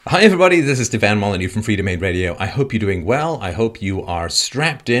Hi everybody, this is Stefan Molyneux from Free Domain Radio. I hope you're doing well. I hope you are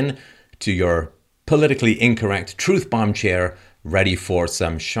strapped in to your politically incorrect truth bomb chair, ready for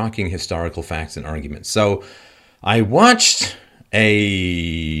some shocking historical facts and arguments. So I watched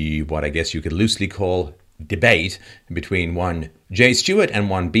what I guess you could loosely call debate between one J. Stewart and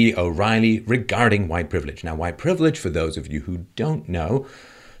one B. O'Reilly regarding white privilege. Now, white privilege, for those of you who don't know,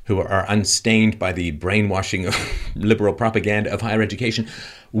 who are unstained by the brainwashing of liberal propaganda of higher education,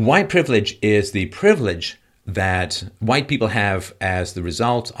 white privilege is the privilege that white people have as the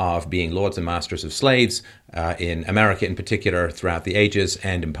result of being lords and masters of slaves in America in particular throughout the ages,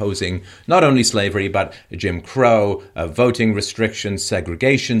 and imposing not only slavery but Jim Crow, voting restrictions,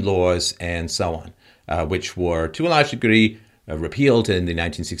 segregation laws, and so on, which were to a large degree repealed in the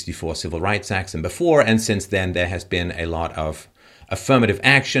 1964 Civil Rights Acts and before, and since then there has been a lot of affirmative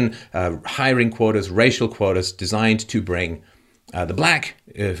action, hiring quotas, racial quotas designed to bring the black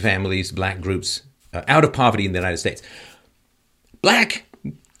families, black groups out of poverty in the United States. Black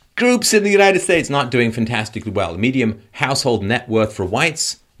groups in the United States not doing fantastically well. The median household net worth for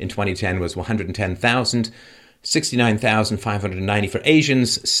whites in 2010 was $110,000, $69,590 for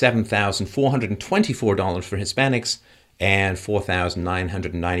Asians, $7,424 for Hispanics, and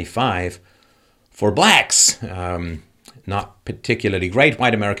 $4,995 for blacks. Not particularly great.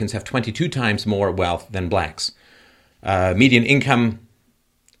 White Americans have 22 times more wealth than blacks. Median income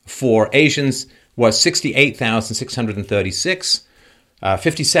for Asians was $68,636,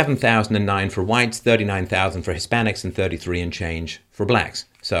 $57,009 for whites, $39,000 for Hispanics, and $33 and change for blacks.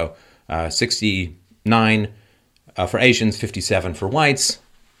 So 69 for Asians, 57 for whites,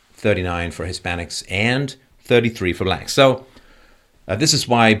 39 for Hispanics, and 33 for blacks. So this is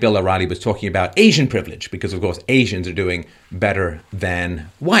why Bill O'Reilly was talking about Asian privilege, because, of course, Asians are doing better than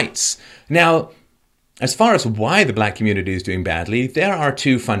whites. Now, as far as why the black community is doing badly, there are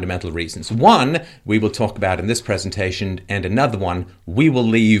two fundamental reasons. One, we will talk about in this presentation, and another one we will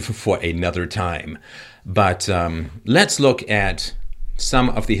leave for another time. But let's look at some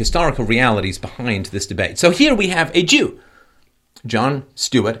of the historical realities behind this debate. So here we have a Jew, John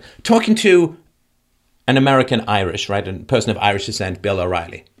Stewart, talking to an American Irish, right, a person of Irish descent, Bill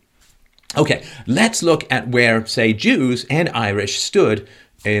O'Reilly. Okay, let's look at where, say, Jews and Irish stood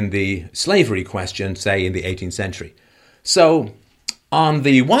in the slavery question, say, in the 18th century. So, on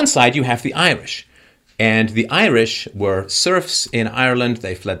the one side, you have the Irish. And the Irish were serfs in Ireland.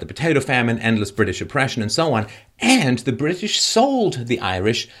 They fled the potato famine, endless British oppression, and so on. And the British sold the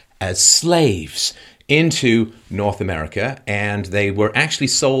Irish as slaves into North America. And they were actually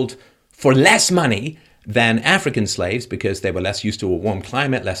sold for less money than African slaves, because they were less used to a warm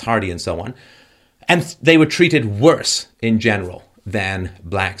climate, less hardy, and so on. And they were treated worse in general than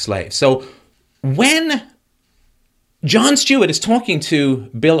black slaves. So when John Stewart is talking to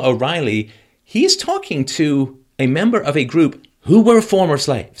Bill O'Reilly, he's talking to a member of a group who were former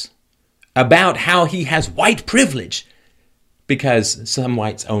slaves about how he has white privilege because some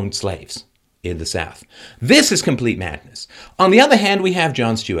whites owned slaves in the South. This is complete madness. On the other hand, we have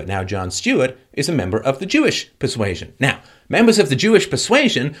John Stewart. Now, John Stewart is a member of the Jewish persuasion. Now, members of the Jewish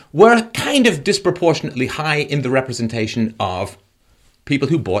persuasion were kind of disproportionately high in the representation of people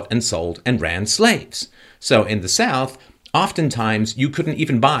who bought and sold and ran slaves. So in the South, oftentimes you couldn't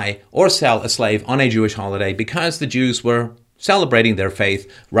even buy or sell a slave on a Jewish holiday because the Jews were celebrating their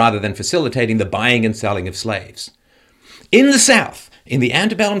faith rather than facilitating the buying and selling of slaves. In the South, in the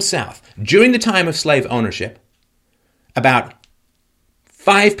antebellum South, during the time of slave ownership, about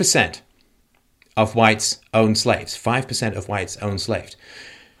 5% of whites owned slaves. 5% of whites owned slaves.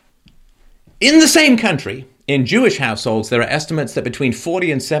 In the same country, in Jewish households, there are estimates that between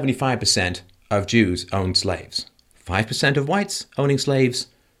 40 and 75% of Jews owned slaves. 5% of whites owning slaves,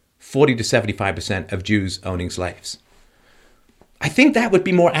 40 to 75% of Jews owning slaves. I think that would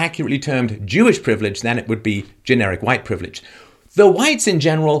be more accurately termed Jewish privilege than it would be generic white privilege. The whites in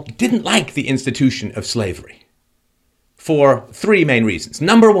general didn't like the institution of slavery for three main reasons.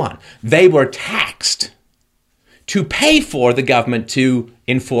 Number one, they were taxed to pay for the government to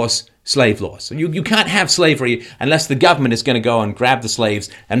enforce slave laws. So you can't have slavery unless the government is going to go and grab the slaves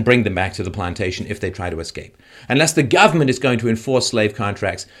and bring them back to the plantation if they try to escape. Unless the government is going to enforce slave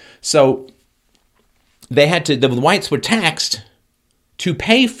contracts. So the whites were taxed to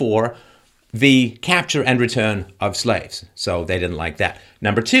pay for the capture and return of slaves. So they didn't like that.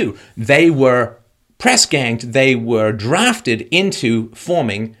 Number two, they were press ganged, they were drafted into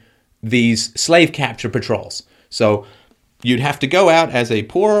forming these slave capture patrols. So you'd have to go out as a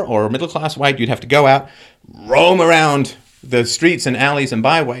poor or middle-class white, you'd have to go out, roam around the streets and alleys and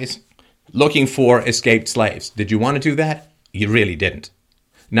byways looking for escaped slaves. Did you want to do that? You really didn't.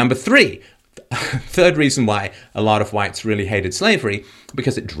 Number three, third reason why a lot of whites really hated slavery,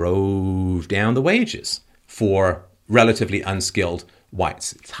 because it drove down the wages for relatively unskilled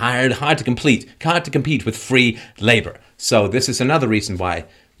whites. It's hard to compete with free labor. So this is another reason why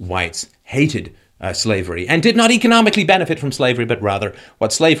whites hated slavery and did not economically benefit from slavery, but rather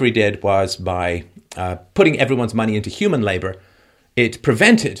what slavery did was by putting everyone's money into human labor, it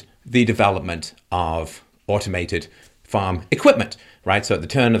prevented the development of automated farm equipment, right? So at the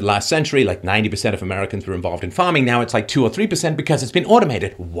turn of the last century, like 90% of Americans were involved in farming. Now it's like 2 or 3% because it's been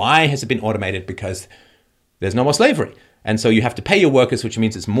automated. Why has it been automated? Because there's no more slavery. And so you have to pay your workers, which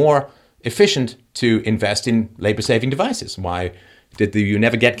means it's more efficient to invest in labor-saving devices. Why did you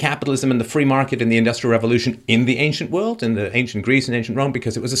never get capitalism and the free market in the Industrial Revolution in the ancient world, in the ancient Greece and ancient Rome?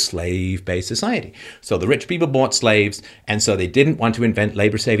 Because it was a slave-based society. So the rich people bought slaves, and so they didn't want to invent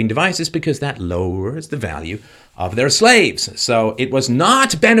labor-saving devices because that lowers the value of their slaves. So it was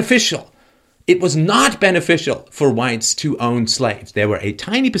not beneficial. It was not beneficial for whites to own slaves. There were a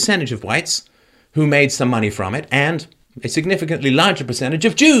tiny percentage of whites who made some money from it, and a significantly larger percentage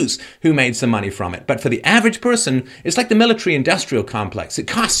of Jews who made some money from it. But for the average person, it's like the military-industrial complex. It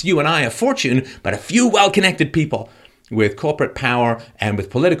costs you and I a fortune, but a few well-connected people with corporate power and with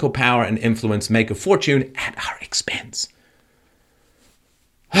political power and influence make a fortune at our expense.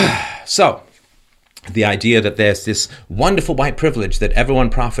 So, the idea that there's this wonderful white privilege that everyone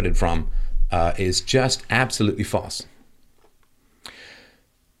profited from is just absolutely false.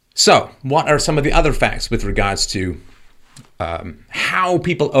 So, what are some of the other facts with regards to how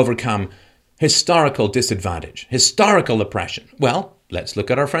people overcome historical disadvantage, historical oppression? Well, let's look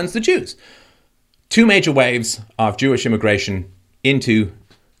at our friends the Jews. 2 major waves of Jewish immigration into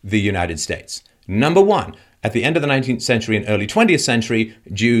the United States. Number 1, at the end of the 19th century and early 20th century,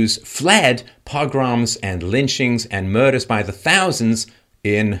 Jews fled pogroms and lynchings and murders by the thousands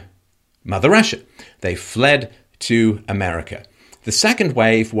in Mother Russia. They fled to America. The second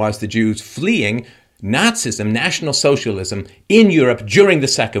wave was the Jews fleeing Nazism, National Socialism in Europe during the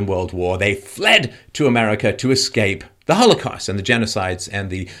Second World War. They fled to America to escape the Holocaust and the genocides and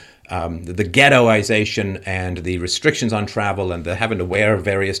the ghettoization and the restrictions on travel and the having to wear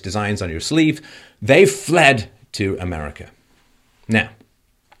various designs on your sleeve. They fled to America. Now,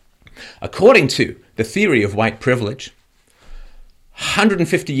 according to the theory of white privilege,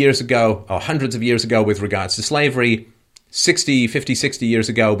 150 years ago, or hundreds of years ago with regards to slavery, 60 years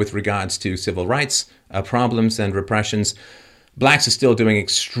ago with regards to civil rights problems and repressions, blacks are still doing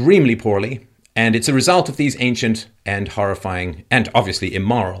extremely poorly, and it's a result of these ancient and horrifying and obviously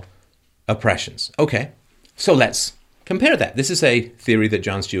immoral oppressions. Okay, so let's compare that. This is a theory that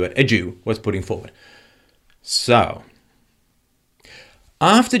John Stewart, a Jew, was putting forward. So,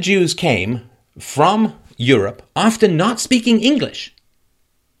 after Jews came from Europe, after not speaking English,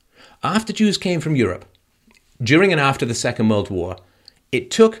 after Jews came from Europe, during and after the Second World War,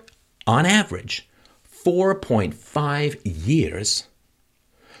 it took, on average, 4.5 years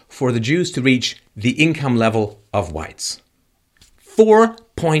for the Jews to reach the income level of whites.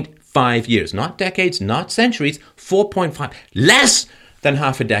 4.5 years, not decades, not centuries, 4.5, less than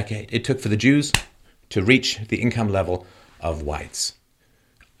half a decade it took for the Jews to reach the income level of whites.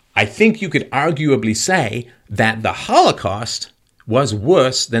 I think you could arguably say that the Holocaust was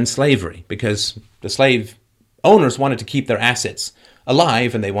worse than slavery because the slave owners wanted to keep their assets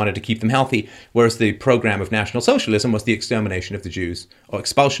alive and they wanted to keep them healthy, whereas the program of National Socialism was the extermination of the Jews, or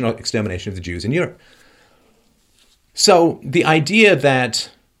expulsion or extermination of the Jews in Europe. So the idea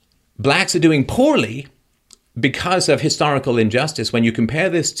that blacks are doing poorly because of historical injustice, when you compare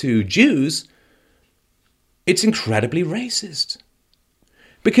this to Jews, it's incredibly racist.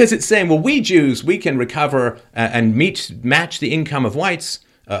 Because it's saying, well, we Jews, we can recover and match the income of whites,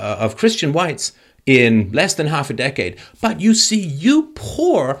 of Christian whites, in less than half a decade. But you see, you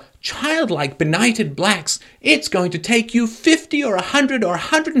poor, childlike, benighted blacks, it's going to take you 50 or 100 or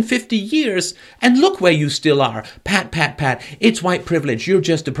 150 years, and look where you still are. Pat, pat, pat. It's white privilege. You're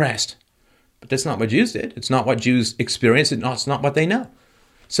just oppressed. But that's not what Jews did. It's not what Jews experienced. It's not what they know.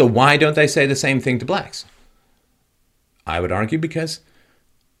 So why don't they say the same thing to blacks? I would argue because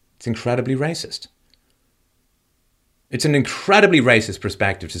it's incredibly racist. It's an incredibly racist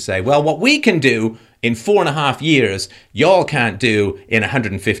perspective to say, well, what we can do in 4.5 years, y'all can't do in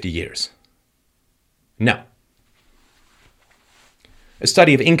 150 years. No. A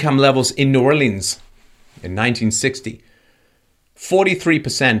study of income levels in New Orleans in 1960,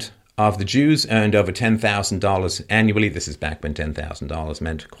 43% of the Jews earned over $10,000 annually. This is back when $10,000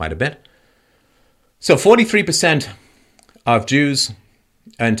 meant quite a bit. So 43% of Jews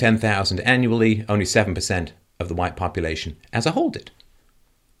earned $10,000 annually, only 7% of the white population as a whole did.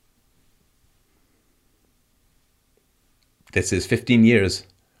 This is 15 years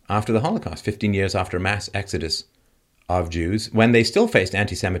after the Holocaust, 15 years after a mass exodus of Jews, when they still faced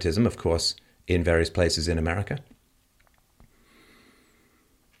anti-Semitism, of course, in various places in America.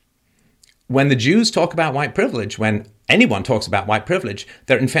 When the Jews talk about white privilege, when anyone talks about white privilege,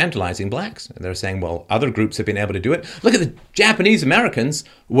 they're infantilizing blacks. They're saying, well, other groups have been able to do it. Look at the Japanese Americans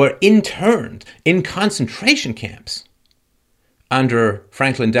were interned in concentration camps under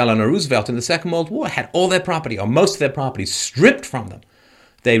Franklin Delano Roosevelt in the Second World War, had all their property, or most of their property, stripped from them.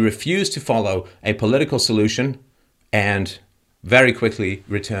 They refused to follow a political solution and very quickly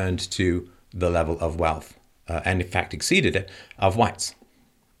returned to the level of wealth, and in fact exceeded it, of whites.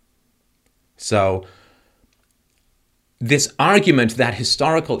 So this argument that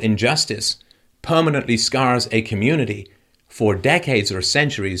historical injustice permanently scars a community for decades or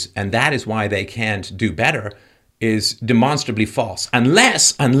centuries, and that is why they can't do better, is demonstrably false.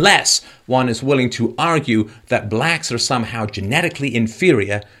 Unless one is willing to argue that blacks are somehow genetically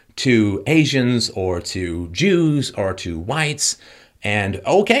inferior to Asians or to Jews or to whites. And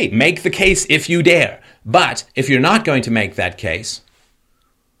okay, make the case if you dare. But if you're not going to make that case,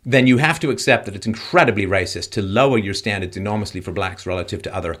 then you have to accept that it's incredibly racist to lower your standards enormously for blacks relative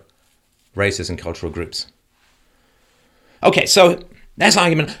to other races and cultural groups. Okay, so that's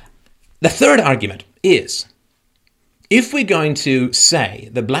argument. The third argument is, if we're going to say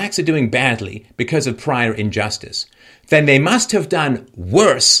that blacks are doing badly because of prior injustice, then they must have done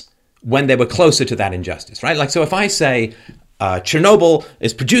worse when they were closer to that injustice, right? Like, so if I say Chernobyl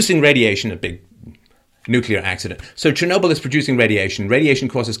is producing radiation, a big nuclear accident. So Chernobyl is producing radiation. Radiation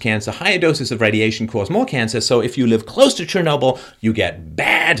causes cancer. Higher doses of radiation cause more cancer. So if you live close to Chernobyl, you get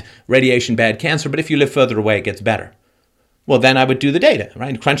bad radiation, bad cancer. But if you live further away, it gets better. Well, then I would do the data,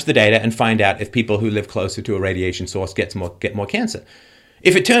 right? Crunch the data and find out if people who live closer to a radiation source get more cancer.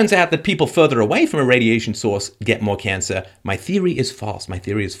 If it turns out that people further away from a radiation source get more cancer, my theory is false. My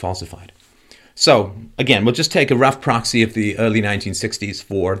theory is falsified. So, again, we'll just take a rough proxy of the early 1960s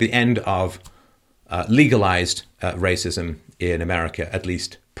for the end of legalized racism in America, at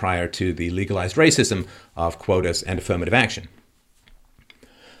least prior to the legalized racism of quotas and affirmative action.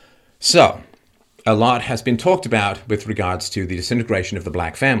 So, a lot has been talked about with regards to the disintegration of the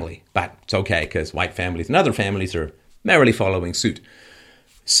black family, but it's okay because white families and other families are merrily following suit.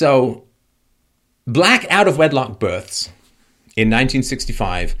 So, black out-of-wedlock births in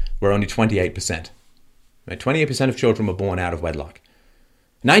 1965 were only 28%. Right? 28% of children were born out of wedlock.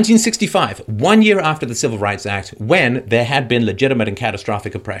 1965, 1 year after the Civil Rights Act, when there had been legitimate and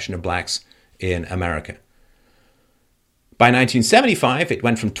catastrophic oppression of blacks in America. By 1975, it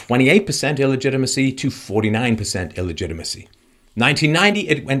went from 28% illegitimacy to 49% illegitimacy. 1990,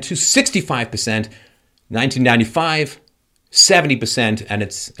 it went to 65%. 1995, 70%, and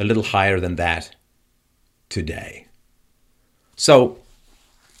it's a little higher than that today. So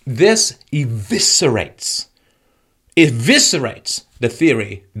this eviscerates the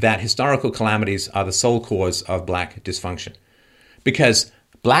theory that historical calamities are the sole cause of black dysfunction. Because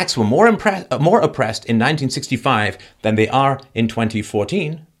blacks were more oppressed in 1965 than they are in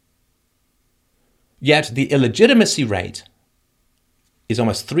 2014, yet the illegitimacy rate is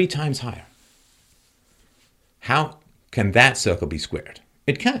almost 3 times higher. How can that circle be squared?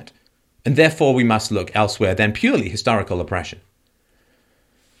 It can't. And therefore we must look elsewhere than purely historical oppression.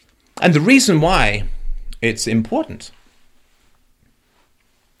 And the reason why it's important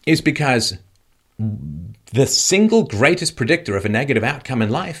is because the single greatest predictor of a negative outcome in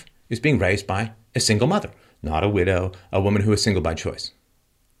life is being raised by a single mother, not a widow, a woman who is single by choice.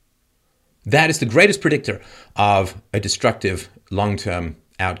 That is the greatest predictor of a destructive long-term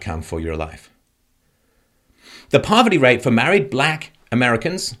outcome for your life. The poverty rate for married black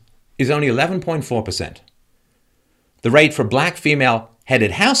Americans is only 11.4%. The rate for black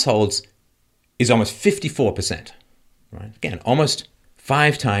female-headed households is almost 54%. Right? Again, almost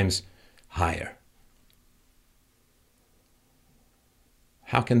 5 times higher.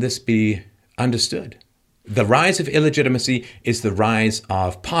 How can this be understood? The rise of illegitimacy is the rise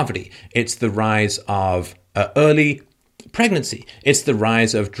of poverty. It's the rise of early pregnancy. It's the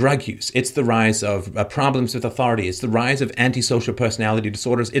rise of drug use. It's the rise of problems with authority. It's the rise of antisocial personality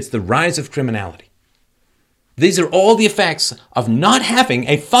disorders. It's the rise of criminality. These are all the effects of not having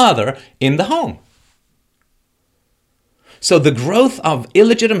a father in the home. So the growth of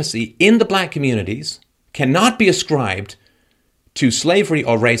illegitimacy in the black communities cannot be ascribed to slavery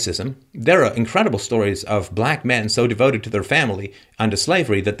or racism. There are incredible stories of black men so devoted to their family under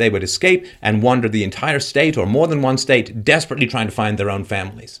slavery that they would escape and wander the entire state or more than one state, desperately trying to find their own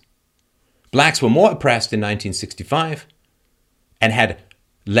families. Blacks were more oppressed in 1965 and had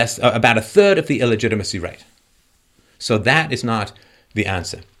about a third of the illegitimacy rate. So that is not the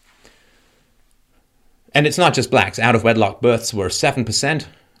answer. And it's not just blacks. Out-of-wedlock births were 7%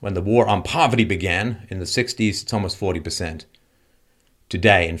 when the war on poverty began. In the 60s, it's almost 40%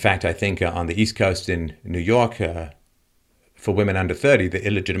 today. In fact, I think on the East Coast in New York, for women under 30, the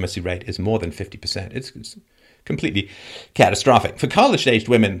illegitimacy rate is more than 50%. It's completely catastrophic. For college-aged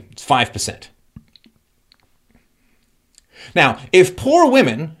women, it's 5%. Now, if poor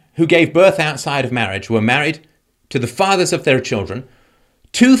women who gave birth outside of marriage were married to the fathers of their children,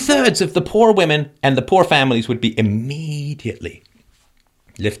 2/3 of the poor women and the poor families would be immediately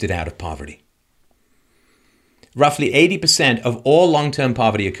lifted out of poverty. Roughly 80% of all long-term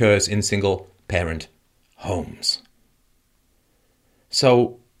poverty occurs in single-parent homes.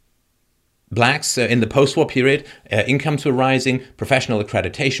 So blacks in the post-war period, incomes were rising, professional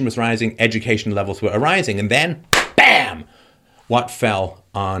accreditation was rising, education levels were rising, and then, bam! What fell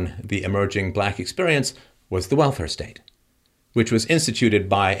on the emerging black experience was the welfare state, which was instituted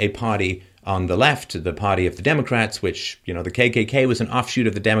by a party on the left, the party of the Democrats, which, the KKK was an offshoot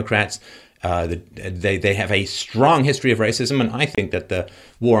of the Democrats. They have a strong history of racism, and I think that the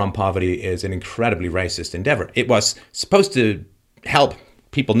war on poverty is an incredibly racist endeavor. It was supposed to help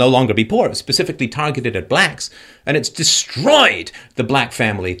people no longer be poor. It was specifically targeted at blacks, and it's destroyed the black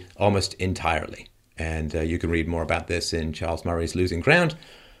family almost entirely. And you can read more about this in Charles Murray's Losing Ground.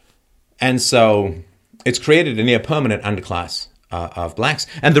 And so it's created a near permanent underclass of blacks.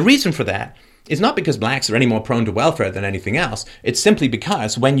 And the reason for that is not because blacks are any more prone to welfare than anything else. It's simply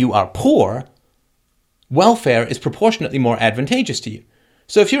because when you are poor, welfare is proportionately more advantageous to you.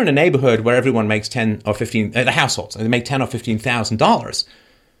 So if you're in a neighborhood where everyone makes 10 or 15, the households, and they make $10,000 or $15,000,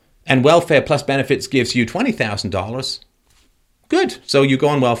 and welfare plus benefits gives you $20,000, good. So you go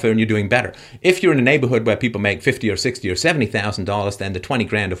on welfare and you're doing better. If you're in a neighborhood where people make $50,000 or $60,000 or $70,000, then the 20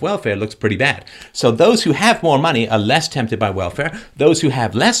 grand of welfare looks pretty bad. So those who have more money are less tempted by welfare. Those who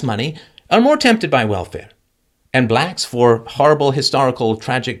have less money are more tempted by welfare. And blacks, for horrible, historical,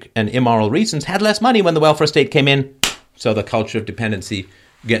 tragic, and immoral reasons, had less money when the welfare state came in. So the culture of dependency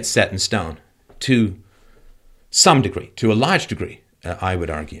gets set in stone to some degree, to a large degree, I would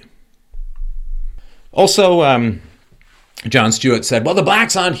argue. Also, John Stewart said, well, the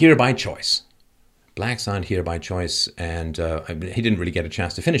blacks aren't here by choice. Blacks aren't here by choice. And he didn't really get a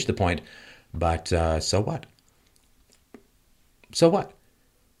chance to finish the point. But so what? So what?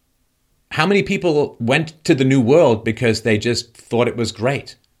 How many people went to the New World because they just thought it was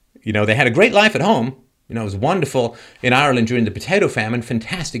great? They had a great life at home. It was wonderful in Ireland during the potato famine,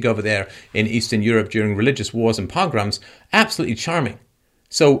 fantastic over there in Eastern Europe during religious wars and pogroms, absolutely charming.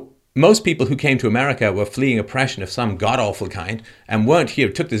 So most people who came to America were fleeing oppression of some god-awful kind and weren't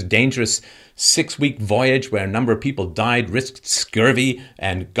here, took this dangerous 6-week voyage where a number of people died, risked scurvy,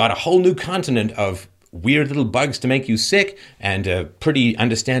 and got a whole new continent of weird little bugs to make you sick and pretty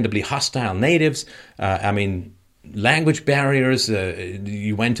understandably hostile natives. Language barriers,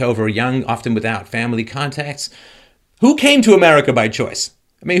 you went over young, often without family contacts. Who came to America by choice?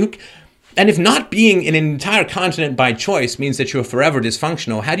 And if not being an entire continent by choice means that you're forever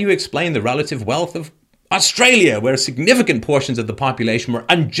dysfunctional, how do you explain the relative wealth of Australia, where significant portions of the population were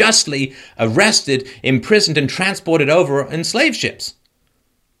unjustly arrested, imprisoned, and transported over in slave ships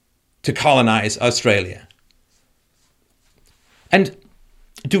to colonize Australia? And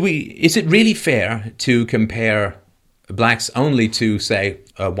is it really fair to compare blacks only to, say,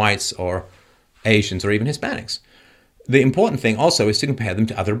 whites or Asians or even Hispanics? The important thing also is to compare them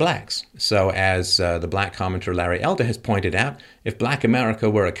to other blacks. So as the black commentator Larry Elder has pointed out, if Black America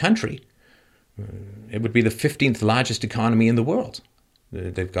were a country, it would be the 15th largest economy in the world.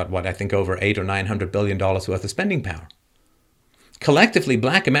 They've got, over $800 or $900 billion worth of spending power. Collectively,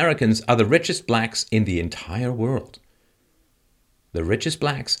 Black Americans are the richest blacks in the entire world. The richest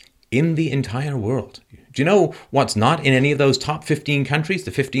blacks in the entire world. Do you know what's not in any of those top 15 countries,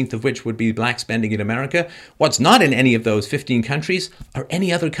 the 15th of which would be black spending in America? What's not in any of those 15 countries are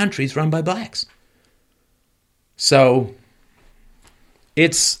any other countries run by blacks. So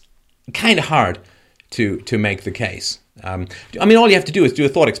it's kind of hard to make the case. All you have to do is do a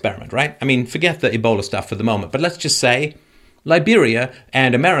thought experiment, right? Forget the Ebola stuff for the moment, but let's just say Liberia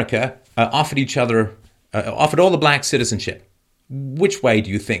and America offered all the blacks citizenship. Which way do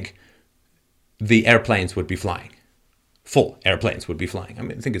you think the airplanes would be flying? Full airplanes would be flying.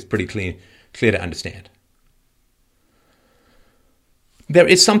 I think it's pretty clear to understand. There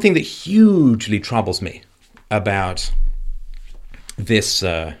is something that hugely troubles me about this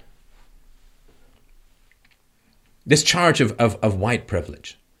this charge of white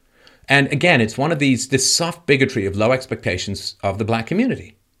privilege. And again, it's one of this soft bigotry of low expectations of the black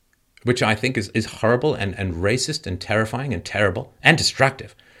community. which I think is horrible and racist and terrifying and terrible and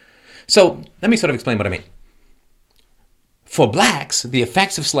destructive. So let me sort of explain what I mean. For blacks, the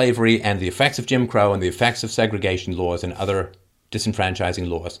effects of slavery and the effects of Jim Crow and the effects of segregation laws and other disenfranchising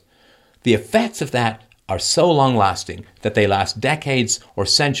laws, the effects of that are so long-lasting that they last decades or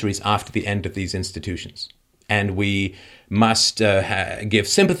centuries after the end of these institutions. And we must give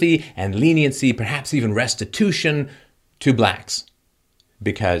sympathy and leniency, perhaps even restitution, to blacks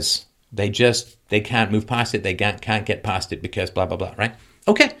because they can't move past it, they can't get past it because blah, blah, blah, right?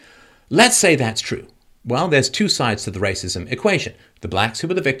 Okay, let's say that's true. Well, there's two sides to the racism equation, the blacks who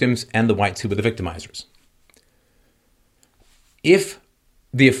were the victims and the whites who were the victimizers. If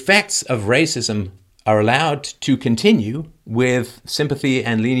the effects of racism are allowed to continue with sympathy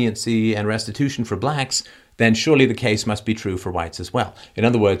and leniency and restitution for blacks, then surely the case must be true for whites as well. In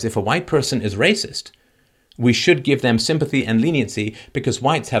other words, if a white person is racist, we should give them sympathy and leniency because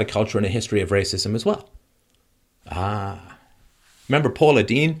whites had a culture and a history of racism as well. Remember Paula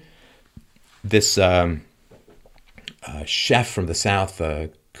Deen? This chef from the South,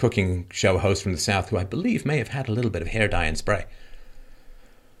 cooking show host from the South, who I believe may have had a little bit of hair dye and spray.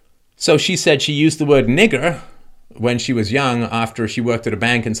 So she said she used the word nigger when she was young after she worked at a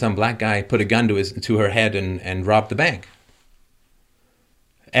bank and some black guy put a gun to her head and robbed the bank.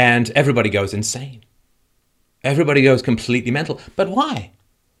 And everybody goes insane. Everybody goes completely mental. But why?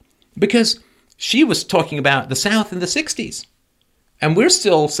 Because she was talking about the South in the 60s. And we're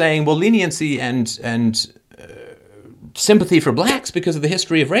still saying, well, leniency and sympathy for blacks because of the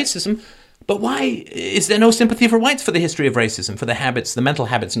history of racism. But why is there no sympathy for whites for the history of racism, for the habits, the mental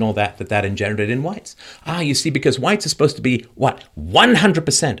habits and all that engendered in whites? You see, because whites are supposed to be,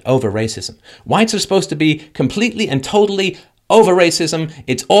 100% over racism. Whites are supposed to be completely and totally over racism.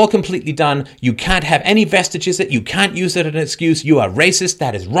 It's all completely done. You can't have any vestiges of it. You can't use it as an excuse. You are racist.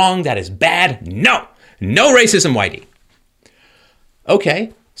 That is wrong. That is bad. No racism, whitey.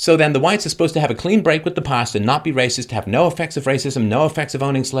 Okay, so then the whites are supposed to have a clean break with the past and not be racist, have no effects of racism, no effects of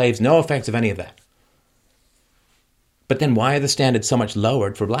owning slaves, no effects of any of that. But then why are the standards so much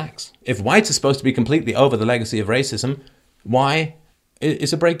lowered for blacks? If whites are supposed to be completely over the legacy of racism, why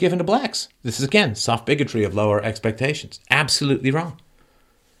is a break given to blacks? This is, again, soft bigotry of lower expectations. Absolutely wrong.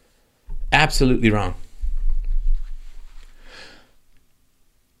 Absolutely wrong.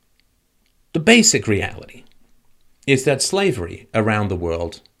 The basic reality is that slavery around the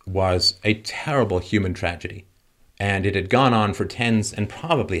world was a terrible human tragedy, and it had gone on for tens and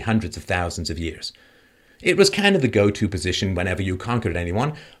probably hundreds of thousands of years. It was kind of the go-to position whenever you conquered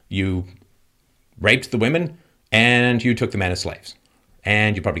anyone. You raped the women, and you took the men as slaves,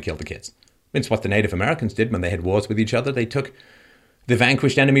 and you probably killed the kids. It's what the Native Americans did when they had wars with each other. They took the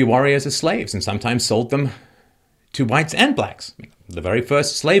vanquished enemy warriors as slaves and sometimes sold them to whites and blacks. The very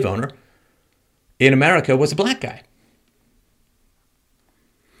first slave owner in America was a black guy.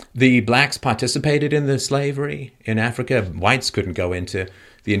 The blacks participated in the slavery in Africa. Whites couldn't go into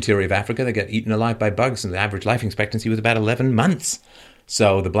the interior of Africa. They got eaten alive by bugs, and the average life expectancy was about 11 months.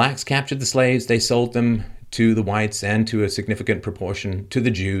 So the blacks captured the slaves. They sold them to the whites and to a significant proportion to the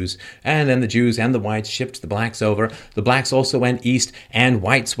Jews. And then the Jews and the whites shipped the blacks over. The blacks also went east, and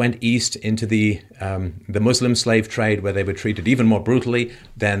whites went east into the Muslim slave trade, where they were treated even more brutally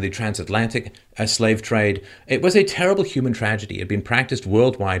than the transatlantic slave trade. It was a terrible human tragedy. It had been practiced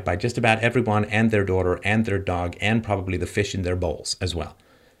worldwide by just about everyone and their daughter and their dog and probably the fish in their bowls as well.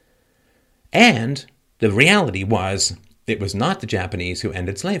 And the reality was, it was not the Japanese who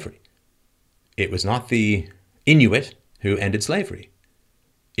ended slavery. It was not the Inuit who ended slavery.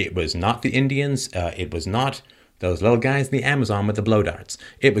 It was not the Indians. It was not those little guys in the Amazon with the blow darts.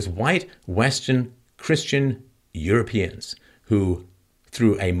 It was white, Western, Christian Europeans who,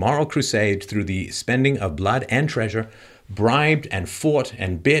 through a moral crusade, through the spending of blood and treasure, bribed and fought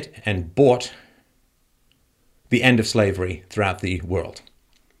and bit and bought the end of slavery throughout the world.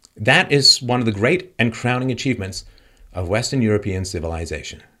 That is one of the great and crowning achievements of Western European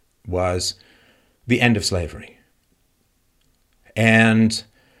civilization, was the end of slavery. And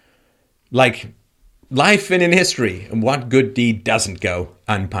like life and in history, what good deed doesn't go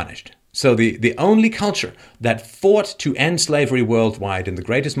unpunished? So the only culture that fought to end slavery worldwide in the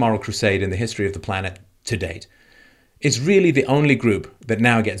greatest moral crusade in the history of the planet to date is really the only group that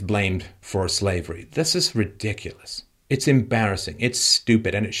now gets blamed for slavery. This is ridiculous. It's embarrassing. It's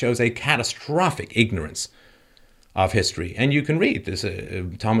stupid. And it shows a catastrophic ignorance of history. And you can read this.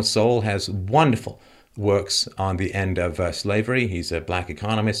 Thomas Sowell has wonderful works on the end of slavery. He's a black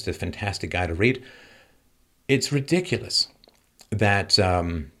economist, a fantastic guy to read. It's ridiculous that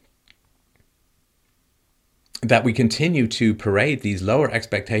that we continue to parade these lower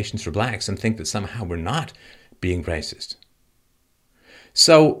expectations for blacks and think that somehow we're not being racist.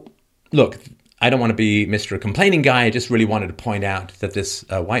 So, look, I don't want to be Mr. Complaining Guy. I just really wanted to point out that this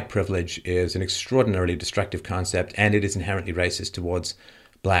white privilege is an extraordinarily destructive concept, and it is inherently racist towards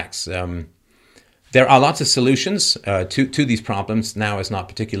blacks. There are lots of solutions to these problems. Now is not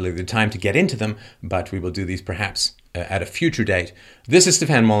particularly the time to get into them, but we will do these perhaps at a future date. This is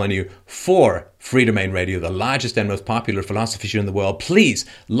Stefan Molyneux for Free Domain Radio, the largest and most popular philosophy show in the world. Please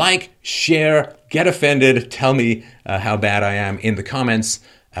like, share, get offended, tell me how bad I am in the comments,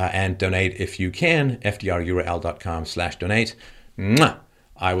 and donate if you can, fdrurl.com/donate.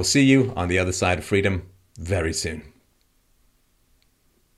 I will see you on the other side of freedom very soon.